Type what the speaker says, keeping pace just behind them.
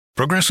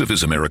Progressive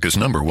is America's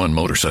 #1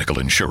 motorcycle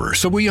insurer,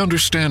 so we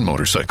understand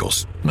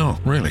motorcycles. No,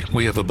 really,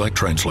 we have a bike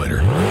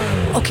translator.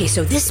 Okay,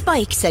 so this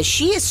bike says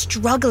she is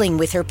struggling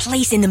with her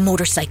place in the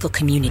motorcycle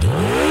community.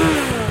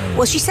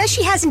 Well, she says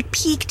she hasn't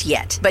peaked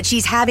yet, but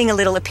she's having a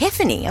little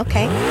epiphany,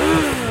 okay?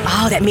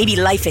 Oh, that maybe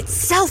life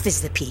itself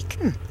is the peak.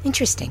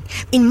 Interesting.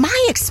 In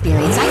my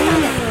experience, I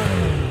found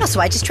that... Oh, so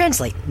I just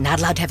translate.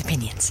 Not allowed to have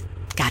opinions.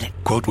 Got it.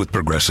 Quote with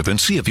Progressive and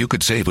see if you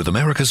could save with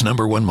America's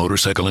 #1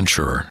 motorcycle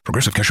insurer.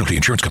 Progressive Casualty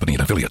Insurance Company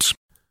and Affiliates.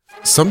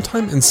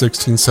 Sometime in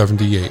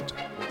 1678,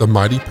 the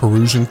mighty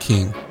Perusian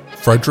king,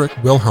 Frederick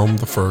Wilhelm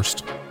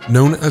I,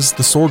 known as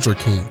the Soldier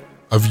King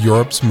of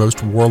Europe's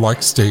most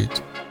warlike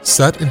state,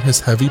 sat in his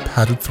heavy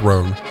padded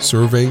throne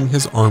surveying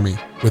his army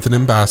with an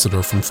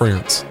ambassador from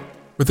France.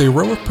 With a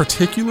row of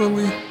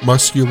particularly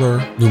muscular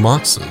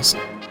numaxes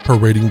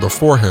parading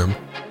before him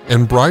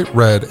in bright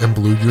red and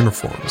blue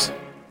uniforms,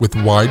 with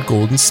wide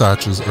golden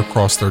sashes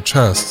across their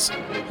chests,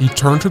 he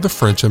turned to the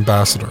French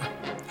ambassador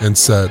and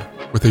said,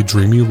 with a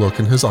dreamy look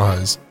in his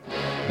eyes,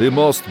 "The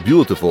most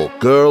beautiful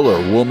girl or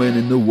woman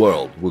in the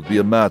world would be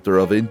a matter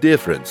of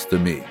indifference to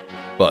me,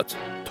 but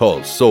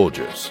tall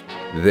soldiers,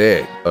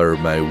 they are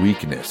my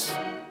weakness."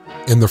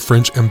 And the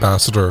French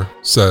ambassador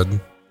said,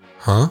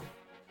 "Huh?"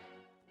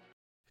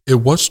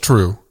 It was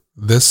true.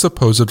 This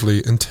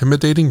supposedly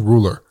intimidating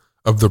ruler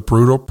of the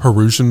brutal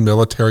Perusian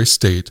military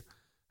state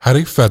had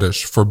a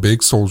fetish for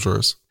big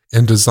soldiers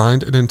and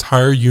designed an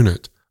entire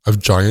unit of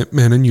giant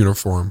men in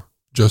uniform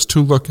just to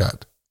look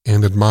at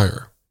and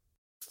admire.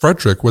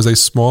 Frederick was a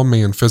small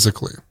man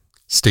physically,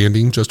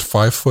 standing just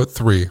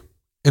 5'3",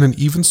 and an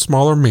even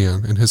smaller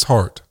man in his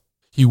heart.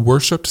 He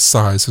worshipped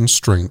size and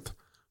strength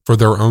for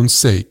their own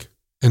sake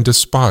and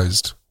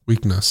despised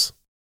weakness.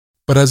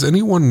 But as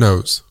anyone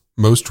knows,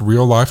 most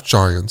real-life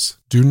giants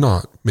do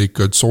not make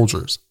good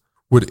soldiers.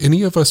 Would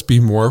any of us be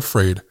more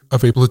afraid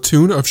of a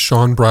platoon of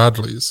Sean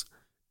Bradleys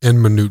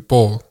and Minute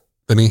Bull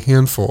than a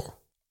handful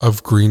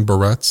of Green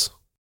Berets?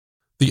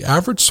 The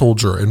average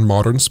soldier in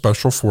modern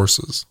special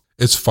forces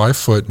is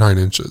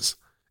 5'9",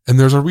 and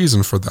there's a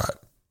reason for that.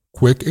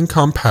 Quick and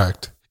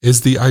compact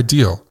is the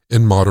ideal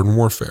in modern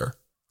warfare,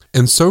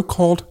 and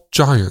so-called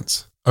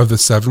giants of the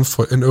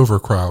 7-foot and over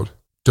crowd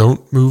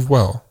don't move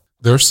well.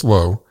 They're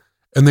slow,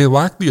 and they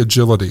lack the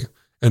agility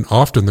and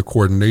often the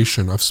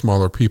coordination of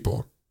smaller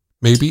people.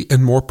 Maybe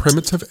in more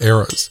primitive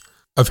eras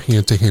of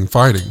hand-to-hand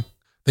fighting,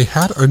 they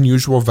had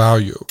unusual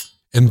value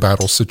in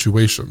battle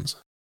situations.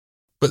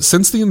 But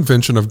since the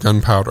invention of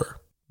gunpowder,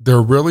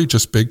 they're really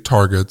just big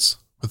targets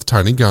with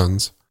tiny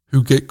guns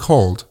who get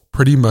cold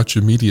pretty much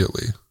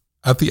immediately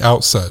at the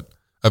outset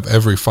of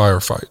every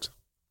firefight.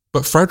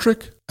 But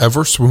Frederick,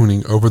 ever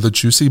swooning over the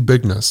juicy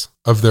bigness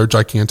of their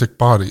gigantic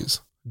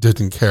bodies,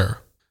 didn't care.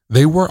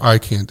 They were eye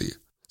candy,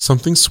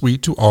 something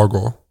sweet to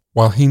ogle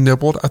while he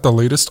nibbled at the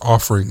latest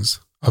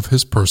offerings of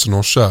his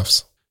personal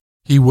chefs.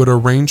 He would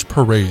arrange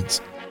parades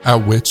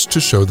at which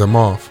to show them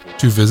off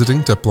to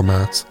visiting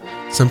diplomats,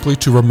 simply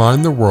to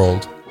remind the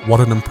world what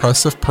an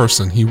impressive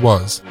person he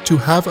was to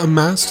have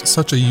amassed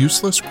such a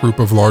useless group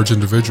of large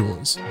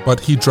individuals.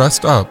 But he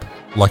dressed up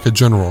like a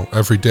general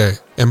every day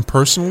and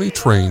personally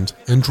trained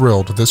and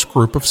drilled this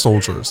group of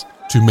soldiers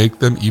to make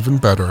them even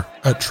better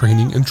at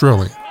training and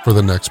drilling for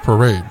the next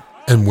parade.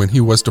 And when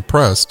he was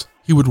depressed,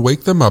 he would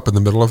wake them up in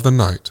the middle of the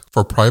night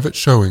for private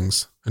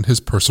showings in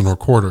his personal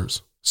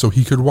quarters, so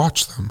he could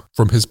watch them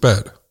from his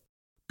bed.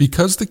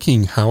 Because the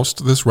king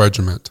housed this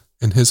regiment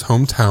in his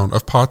hometown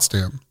of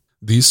Potsdam,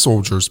 these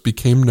soldiers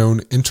became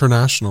known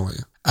internationally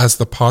as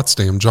the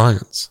Potsdam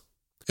Giants.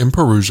 In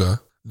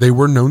Perusia, they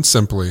were known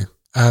simply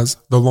as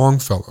the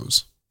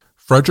Longfellows.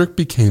 Frederick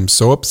became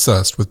so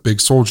obsessed with big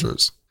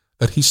soldiers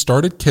that he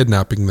started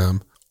kidnapping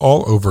them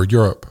all over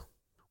Europe.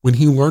 When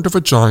he learned of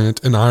a giant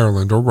in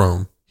Ireland or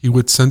Rome, he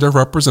would send a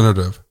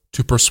representative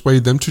to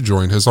persuade them to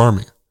join his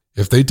army.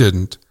 If they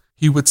didn't,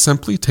 he would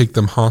simply take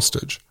them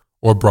hostage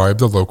or bribe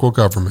the local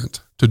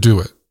government to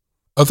do it.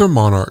 Other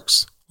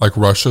monarchs, like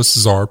Russia's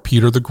Tsar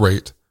Peter the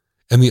Great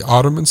and the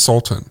Ottoman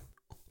Sultan,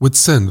 would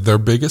send their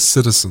biggest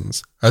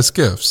citizens as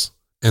gifts,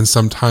 and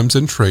sometimes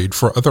in trade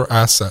for other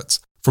assets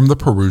from the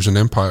Perusian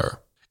Empire.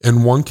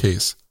 In one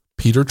case,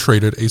 Peter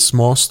traded a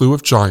small slew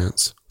of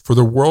giants for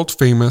the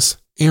world-famous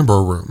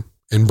Amber Room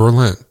in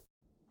Berlin.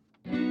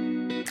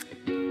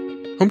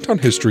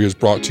 Hometown History is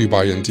brought to you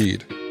by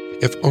Indeed.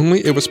 If only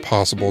it was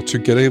possible to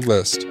get a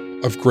list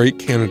of great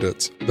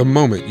candidates the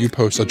moment you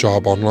post a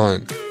job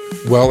online.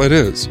 Well, it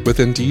is with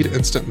Indeed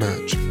Instant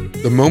Match.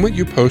 The moment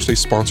you post a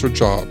sponsored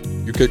job,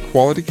 you get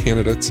quality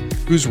candidates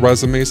whose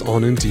resumes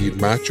on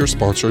Indeed match your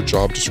sponsored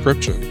job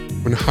description.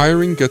 When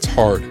hiring gets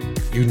hard,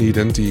 you need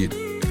Indeed,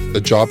 the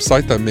job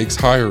site that makes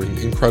hiring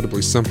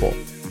incredibly simple.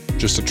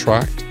 Just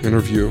attract,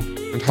 interview,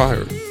 and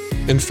hire.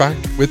 In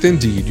fact, with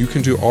Indeed, you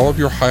can do all of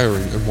your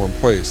hiring in one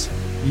place,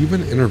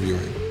 even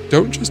interviewing.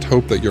 Don't just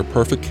hope that your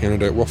perfect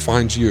candidate will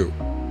find you.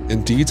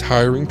 Indeed's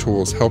hiring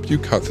tools help you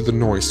cut through the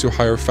noise to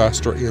hire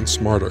faster and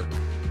smarter.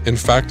 In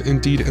fact,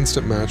 Indeed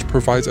Instant Match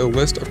provides a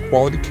list of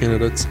quality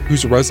candidates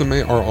whose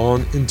resume are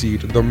on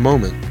Indeed the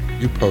moment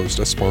you post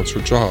a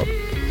sponsored job.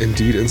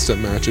 Indeed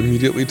Instant Match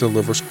immediately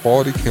delivers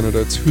quality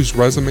candidates whose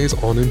resumes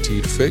on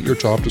Indeed fit your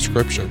job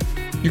description.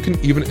 You can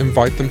even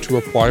invite them to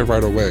apply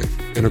right away.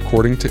 And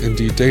according to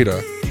Indeed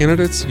data,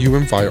 candidates you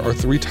invite are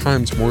 3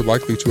 times more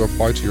likely to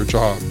apply to your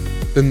job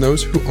than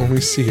those who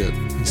only see it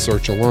and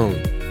search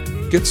alone.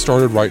 Get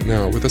started right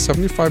now with a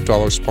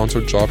 $75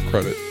 sponsored job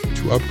credit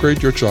to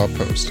upgrade your job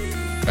post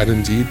at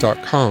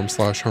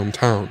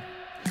Indeed.com/hometown.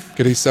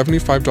 Get a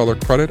 $75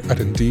 credit at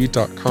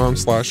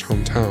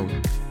Indeed.com/hometown.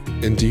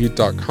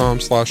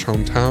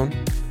 Indeed.com/hometown.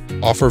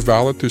 Offer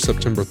valid through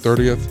September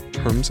 30th.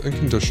 Terms and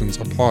conditions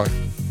apply.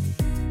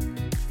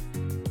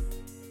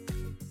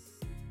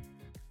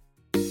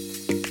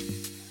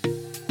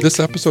 This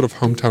episode of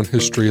Hometown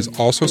History is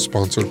also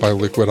sponsored by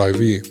Liquid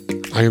IV.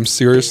 I am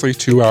seriously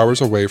 2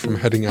 hours away from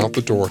heading out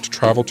the door to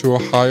travel to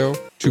Ohio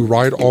to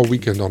ride all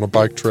weekend on a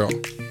bike trail.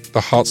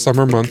 The hot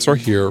summer months are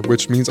here,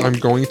 which means I'm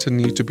going to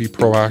need to be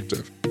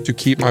proactive to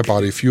keep my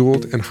body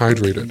fueled and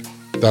hydrated.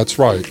 That's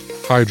right,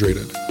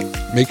 hydrated.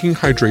 Making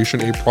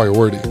hydration a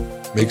priority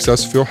makes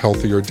us feel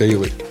healthier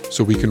daily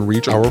so we can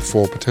reach our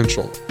full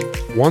potential.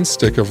 1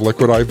 stick of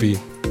Liquid IV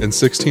and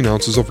 16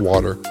 ounces of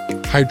water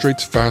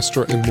hydrates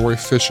faster and more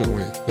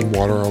efficiently than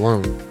water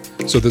alone.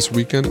 So this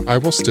weekend, I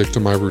will stick to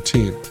my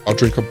routine. I'll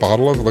drink a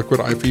bottle of Liquid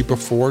IV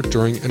before,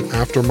 during, and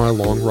after my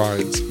long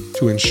rides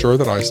to ensure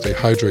that I stay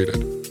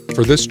hydrated.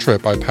 For this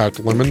trip, I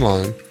packed lemon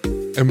lime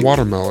and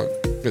watermelon.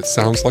 It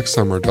sounds like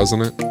summer,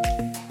 doesn't it?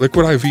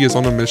 Liquid IV is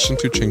on a mission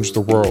to change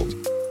the world.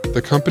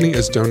 The company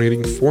is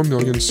donating 4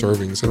 million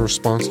servings in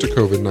response to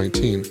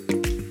COVID-19.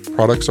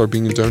 Products are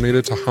being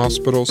donated to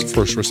hospitals,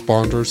 first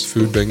responders,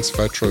 food banks,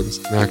 veterans,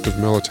 and active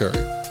military.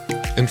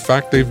 In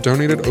fact, they've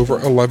donated over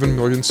 11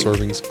 million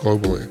servings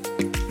globally.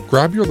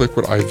 Grab your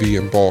Liquid IV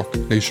in bulk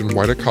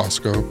nationwide at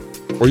Costco,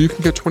 or you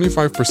can get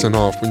 25%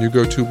 off when you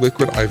go to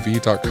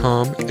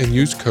liquidiv.com and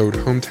use code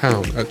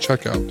HOMETOWN at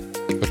checkout.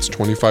 That's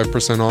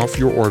 25% off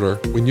your order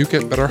when you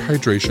get better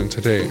hydration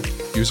today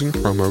using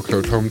promo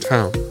code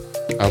HOMETOWN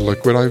at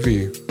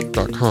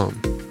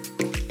liquidiv.com.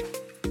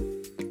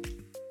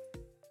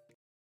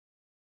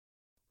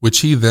 Which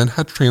he then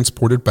had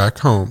transported back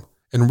home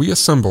and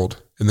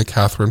reassembled in the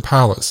Catherine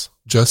Palace,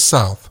 just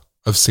south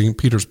of St.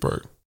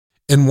 Petersburg.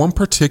 In one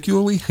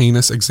particularly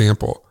heinous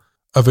example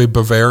of a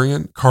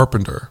Bavarian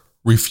carpenter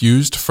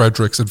refused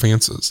Frederick's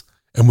advances,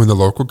 and when the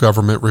local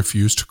government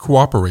refused to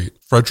cooperate,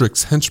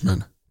 Frederick's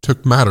henchmen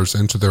took matters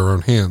into their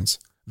own hands.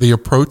 They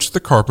approached the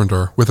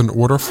carpenter with an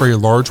order for a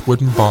large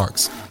wooden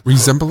box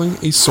resembling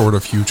a sort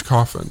of huge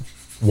coffin.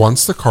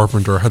 Once the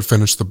carpenter had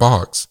finished the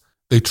box,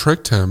 they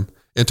tricked him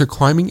into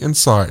climbing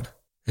inside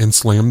and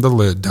slammed the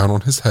lid down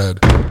on his head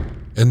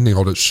and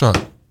nailed it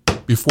shut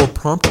before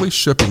promptly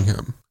shipping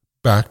him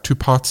back to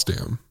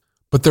Potsdam.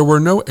 But there were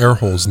no air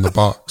holes in the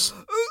box.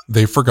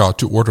 They forgot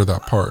to order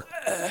that part,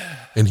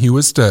 and he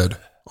was dead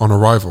on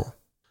arrival.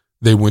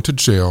 They went to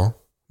jail,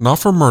 not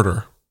for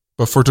murder,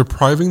 but for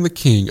depriving the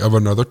king of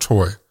another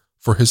toy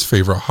for his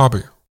favorite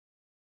hobby.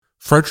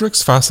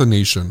 Frederick's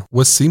fascination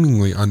was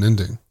seemingly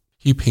unending.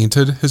 He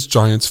painted his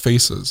giants'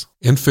 faces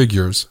and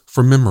figures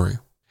from memory,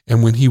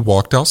 and when he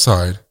walked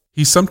outside,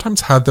 he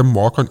sometimes had them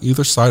walk on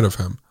either side of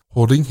him,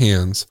 holding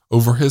hands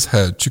over his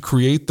head to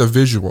create the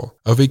visual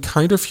of a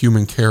kind of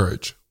human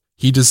carriage.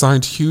 He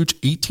designed huge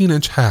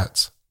 18-inch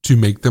hats to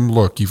make them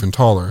look even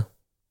taller.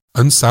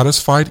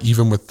 Unsatisfied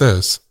even with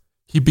this,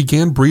 he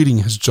began breeding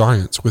his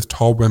giants with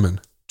tall women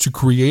to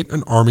create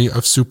an army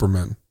of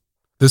supermen.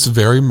 This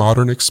very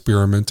modern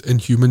experiment in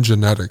human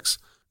genetics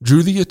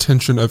drew the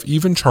attention of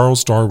even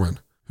Charles Darwin,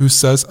 who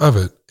says of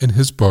it in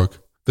his book,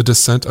 The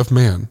Descent of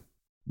Man.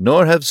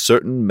 Nor have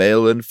certain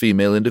male and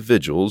female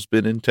individuals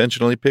been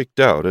intentionally picked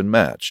out and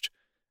matched,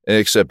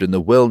 except in the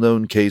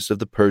well-known case of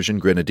the Persian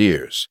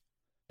grenadiers.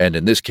 And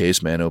in this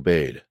case man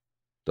obeyed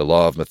the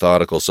law of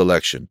methodical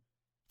selection,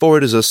 for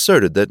it is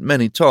asserted that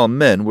many tall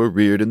men were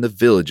reared in the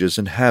villages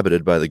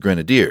inhabited by the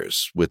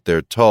grenadiers with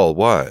their tall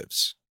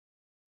wives.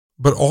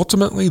 But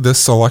ultimately this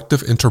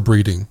selective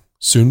interbreeding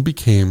soon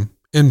became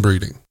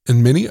inbreeding,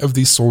 and many of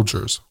these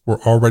soldiers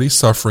were already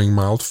suffering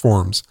mild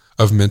forms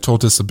of mental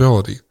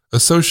disability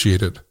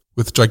associated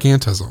with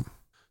gigantism.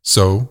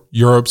 So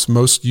Europe's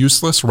most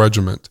useless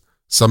regiment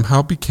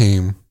somehow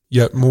became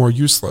yet more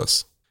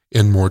useless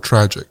and more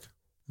tragic.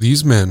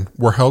 These men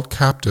were held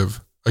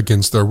captive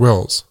against their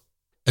wills,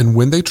 and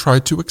when they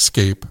tried to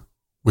escape,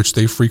 which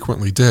they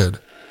frequently did,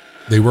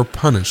 they were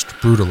punished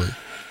brutally.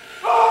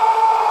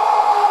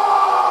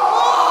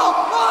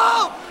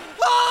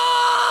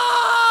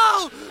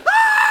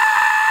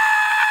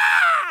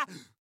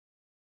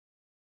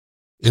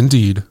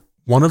 Indeed,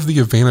 one of the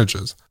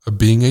advantages of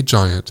being a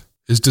giant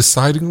is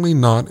decidedly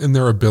not in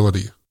their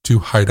ability to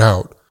hide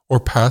out or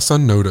pass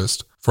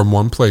unnoticed from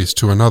one place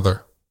to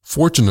another.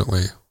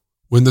 Fortunately,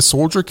 when the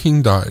Soldier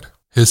King died,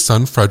 his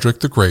son Frederick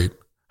the Great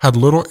had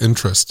little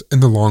interest in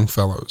the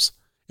Longfellows,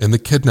 and the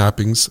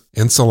kidnappings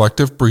and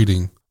selective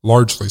breeding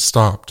largely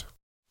stopped.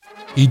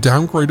 He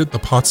downgraded the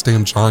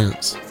Potsdam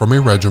Giants from a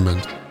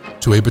regiment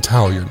to a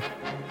battalion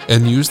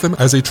and used them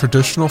as a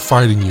traditional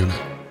fighting unit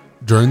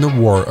during the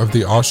War of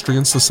the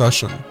Austrian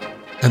Succession.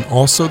 and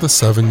also the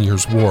 7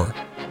 Years' War,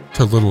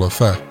 to little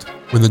effect.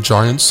 When the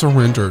Giants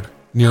surrendered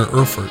near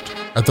Erfurt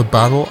at the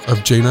Battle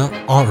of Jena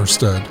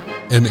Otterstedt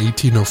in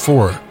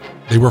 1804,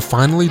 they were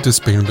finally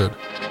disbanded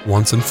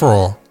once and for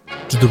all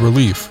to the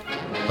relief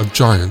of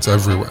giants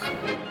everywhere.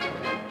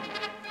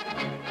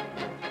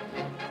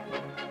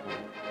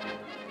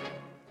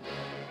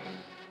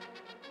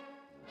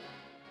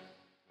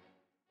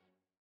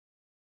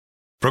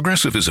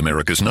 Progressive is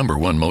America's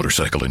 #1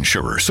 motorcycle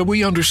insurer, so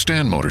we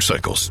understand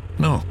motorcycles.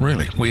 No,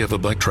 really, we have a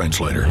bike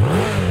translator.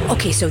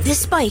 Okay, so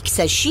this bike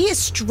says she is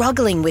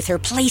struggling with her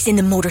place in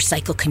the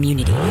motorcycle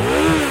community.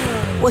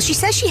 Well, she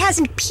says she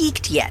hasn't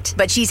peaked yet,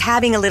 but she's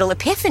having a little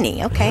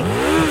epiphany, okay?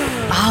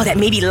 Oh, that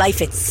maybe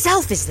life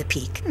itself is the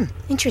peak.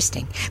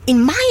 Interesting.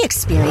 In my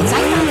experience,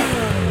 I found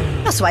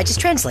that... Oh, so I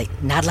just translate.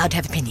 Not allowed to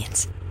have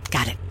opinions.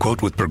 Got it.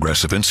 Quote with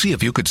Progressive and see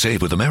if you could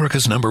save with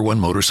America's #1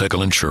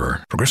 motorcycle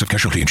insurer. Progressive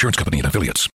Casualty Insurance Company and Affiliates.